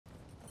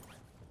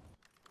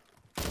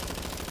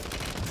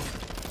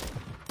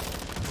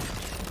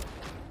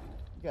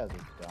You guys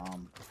are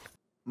dumb.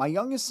 My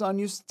youngest son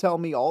used to tell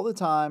me all the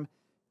time,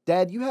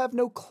 Dad, you have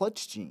no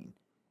clutch gene.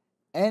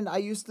 And I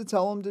used to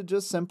tell him to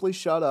just simply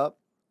shut up.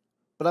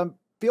 But I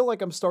feel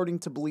like I'm starting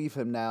to believe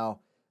him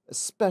now,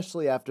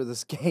 especially after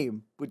this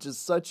game, which is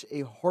such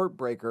a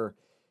heartbreaker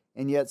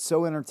and yet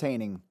so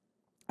entertaining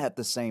at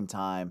the same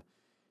time.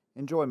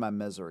 Enjoy my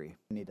misery.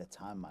 I need to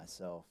time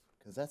myself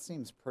because that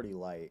seems pretty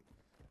light.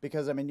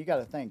 Because, I mean, you got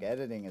to think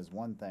editing is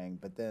one thing,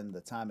 but then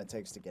the time it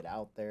takes to get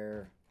out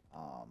there,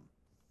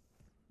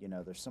 you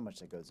know, there's so much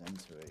that goes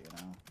into it, you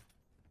know?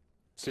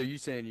 So you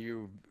saying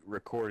you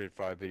recorded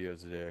 5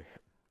 videos a day?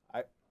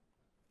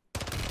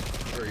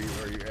 Or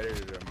you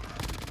edited them?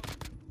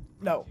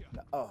 No.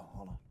 Oh,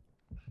 hold on.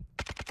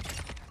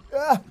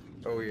 Ah!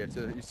 Oh yeah,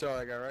 so you saw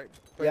that guy, right?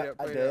 Yeah,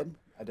 I did.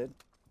 I did.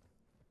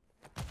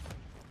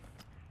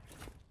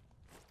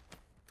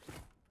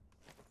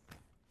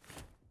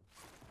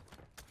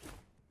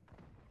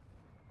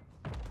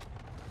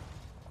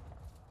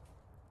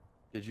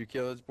 Did you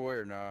kill this boy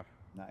or nah?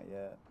 Not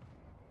yet.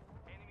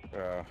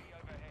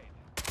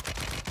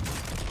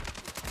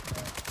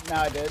 No,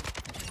 I did.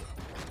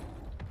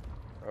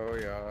 Oh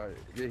yeah.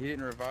 He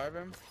didn't revive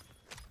him?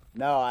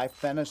 No, I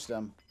finished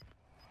him.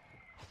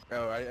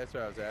 Oh, that's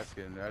what I was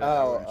asking.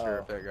 I wasn't sure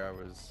if that guy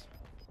was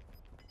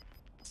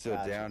still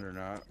down or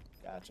not.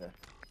 Gotcha.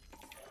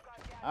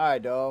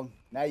 Alright, dog.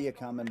 Now you're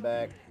coming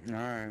back.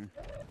 Alright.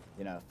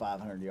 You know,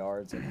 500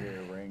 yards and hear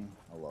a ring.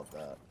 I love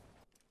that.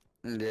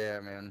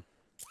 Yeah, man.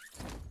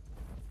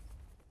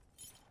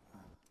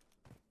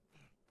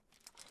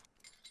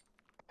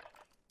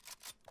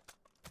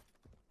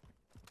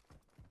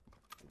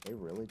 Did they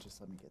really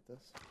just let me get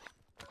this?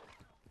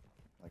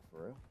 Like,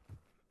 for real?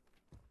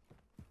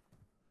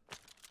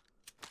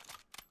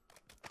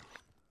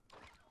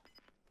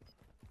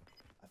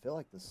 I feel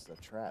like this is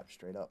a trap,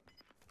 straight up.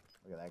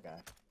 Look at that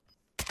guy.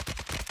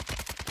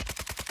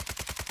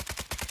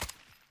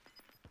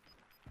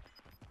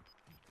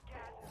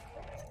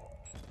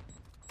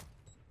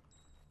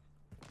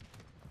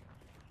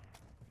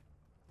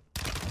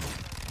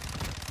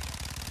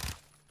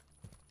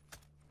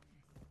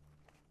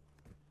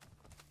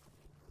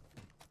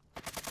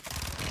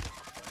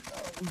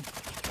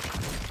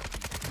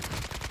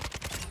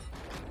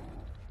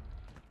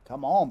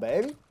 Come on,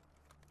 baby.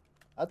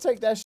 I'll take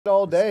that shit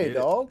all day,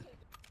 dog.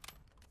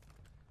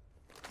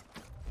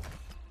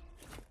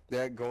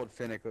 That gold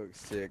Fennec looks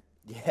sick.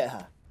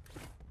 Yeah.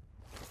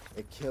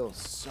 It kills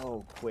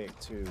so quick,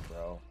 too,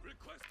 bro.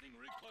 Requesting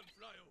recon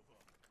flyover.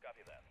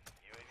 Copy that.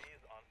 UAV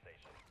is on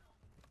station.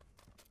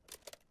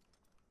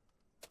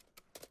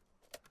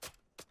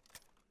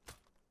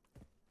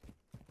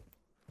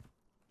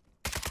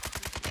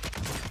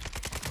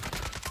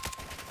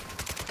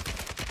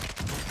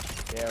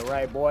 Yeah,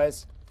 right,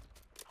 boys.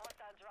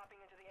 Hostiles dropping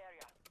into the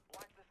area.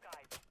 Watch the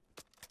skies.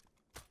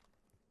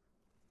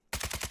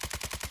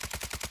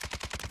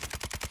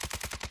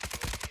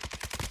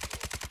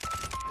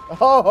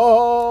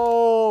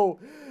 Oh,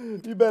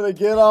 you better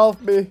get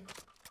off me.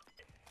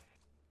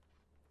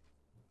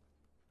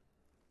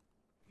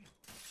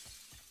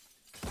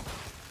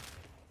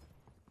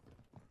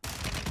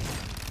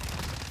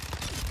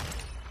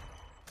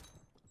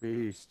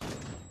 Beast.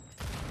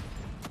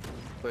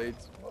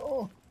 Plates.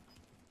 Oh.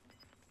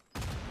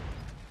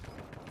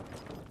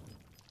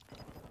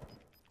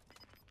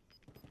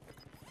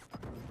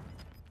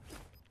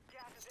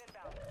 Gas is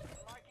inbound.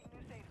 Marking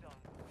new safe zone.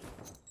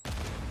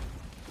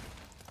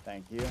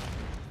 Thank you.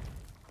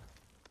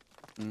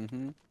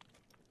 Mm-hmm.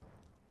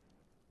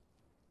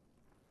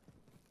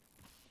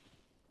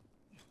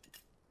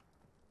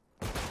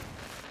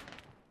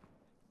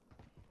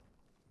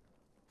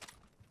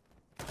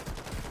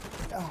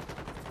 Oh.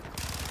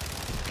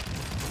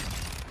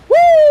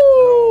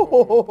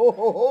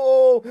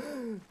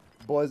 Woo!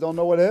 Boys don't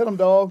know what hit them,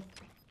 dog.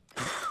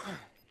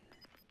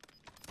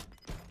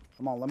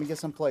 Come on, let me get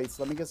some plates.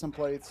 Let me get some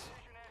plates.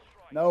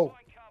 No.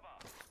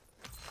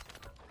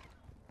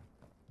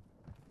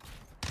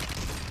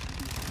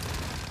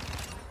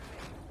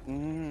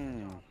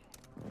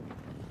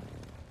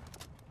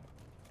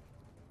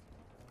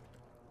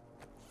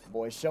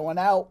 Boys showing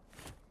out.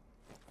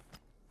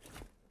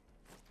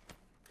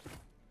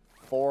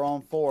 4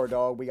 on 4,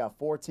 dog. We got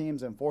 4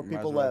 teams and 4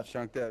 people left.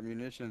 Chunk that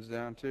munitions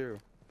down too.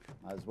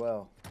 Might as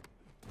well.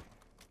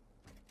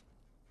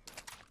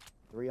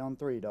 3 on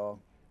 3, dog.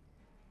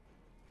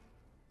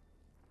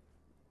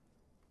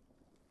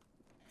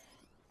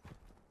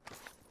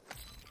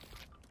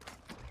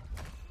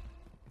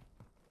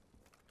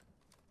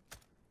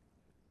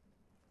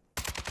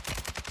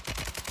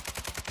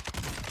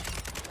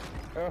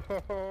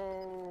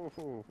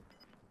 Oh.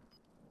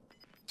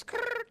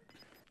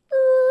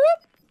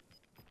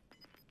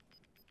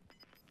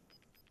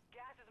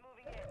 Gas is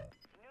moving in.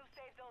 New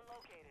safe zone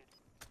located.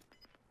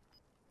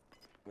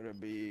 What a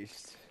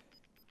beast.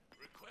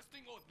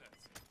 Requesting ordnance.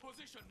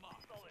 Position mark.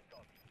 Solid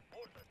copy.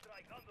 Mortar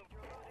strike on the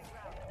You're losing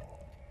ground.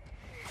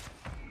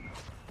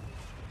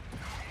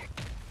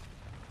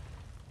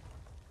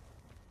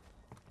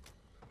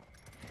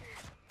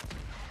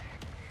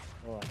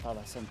 Oh, I thought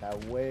I sent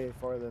that way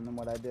farther than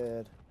what I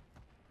did.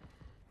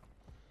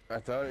 I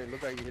thought it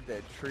looked like you hit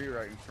that tree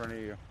right in front of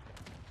you.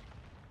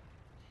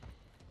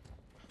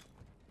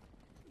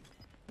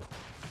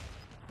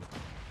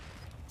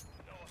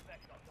 No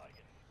effect on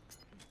target.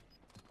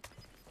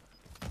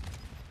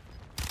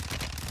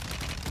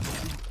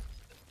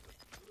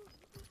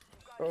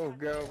 Oh,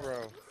 go,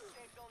 bro. Safe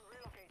zone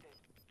relocated.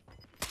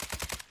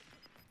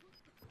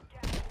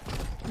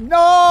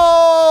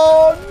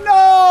 No! No!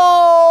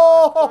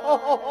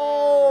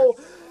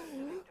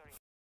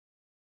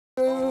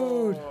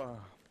 Dude! Oh,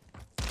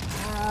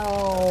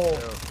 Ow!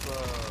 the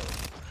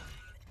fuck.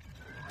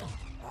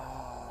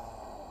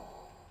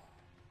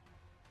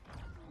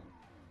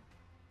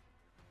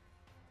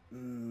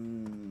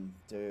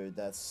 Dude,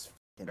 that's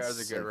fucking That was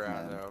a sick, good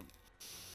round, man. though.